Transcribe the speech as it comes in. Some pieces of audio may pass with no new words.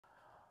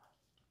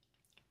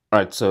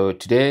Alright, so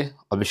today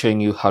I'll be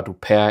showing you how to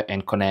pair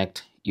and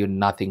connect your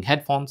Nothing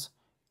headphones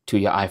to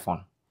your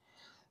iPhone.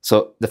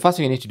 So the first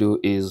thing you need to do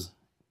is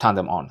turn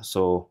them on.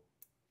 So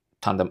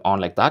turn them on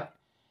like that,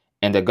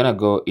 and they're gonna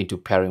go into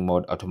pairing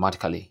mode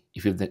automatically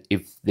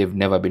if they've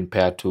never been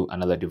paired to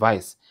another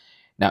device.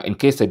 Now, in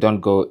case they don't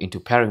go into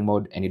pairing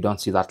mode and you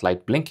don't see that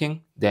light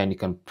blinking, then you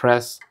can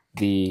press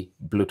the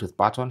Bluetooth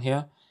button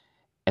here,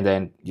 and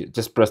then you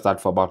just press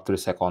that for about 3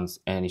 seconds,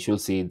 and you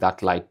should see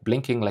that light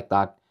blinking like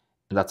that,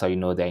 and that's how you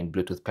know they're in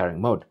Bluetooth pairing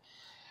mode.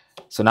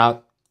 So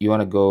now you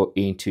want to go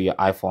into your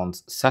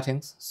iPhone's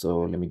settings.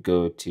 So let me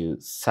go to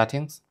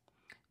settings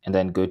and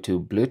then go to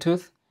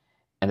Bluetooth,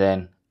 and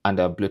then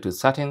under Bluetooth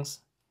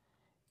settings,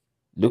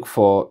 look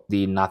for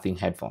the Nothing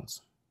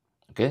headphones.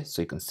 Okay,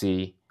 so you can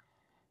see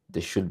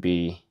they should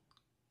be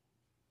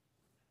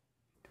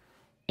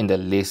in the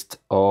list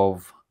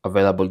of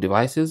available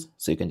devices.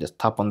 So you can just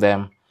tap on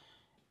them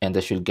and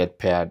they should get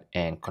paired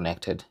and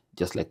connected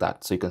just like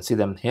that. So you can see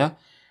them here.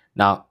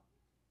 Now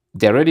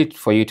they're ready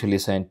for you to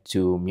listen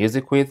to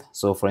music with.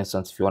 So for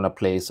instance, if you want to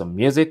play some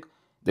music,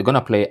 they're going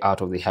to play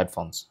out of the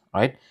headphones,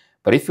 right?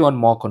 But if you want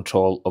more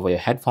control over your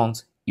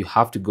headphones, you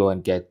have to go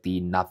and get the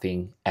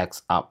Nothing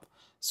X app.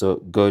 So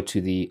go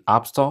to the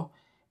App Store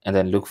and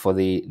then look for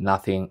the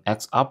Nothing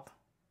X app.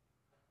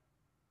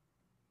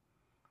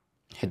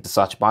 Hit the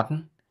search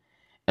button.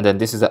 And then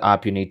this is the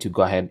app you need to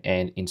go ahead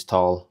and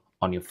install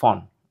on your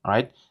phone, all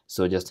right?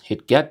 So just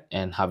hit get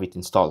and have it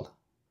installed.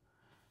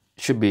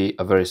 It should be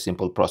a very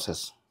simple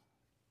process.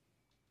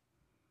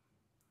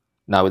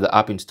 Now with the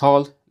app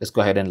installed, let's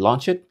go ahead and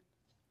launch it.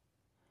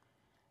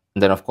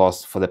 And then of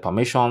course, for the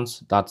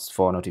permissions, that's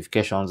for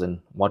notifications and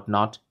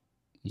whatnot.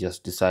 You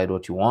just decide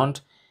what you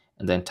want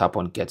and then tap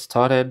on get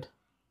started.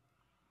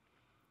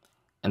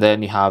 And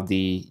then you have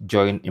the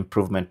join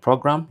improvement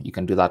program. You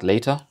can do that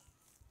later.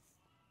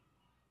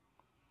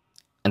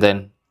 And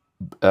then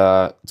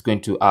it's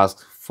going to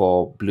ask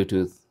for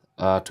Bluetooth,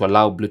 to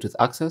allow Bluetooth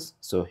access.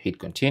 So hit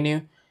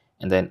continue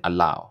and then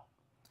allow.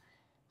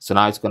 So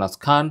now it's going to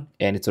scan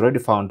and it's already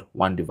found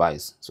one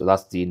device. So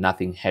that's the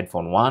Nothing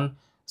Headphone 1.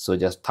 So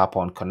just tap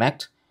on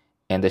connect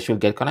and they should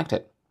get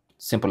connected.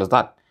 Simple as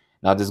that.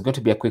 Now there's going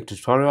to be a quick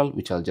tutorial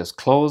which I'll just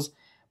close,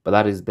 but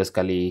that is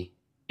basically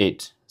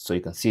it. So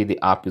you can see the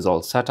app is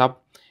all set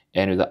up,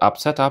 and with the app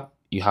set up,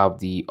 you have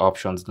the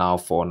options now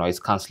for noise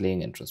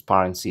cancelling and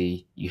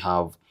transparency. You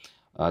have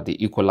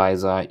the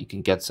equalizer. You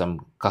can get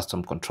some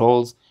custom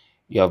controls.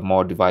 You have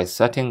more device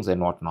settings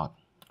and whatnot,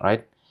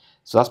 right?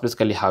 So that's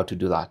basically how to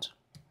do that.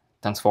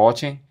 Thanks for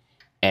watching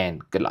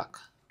and good luck.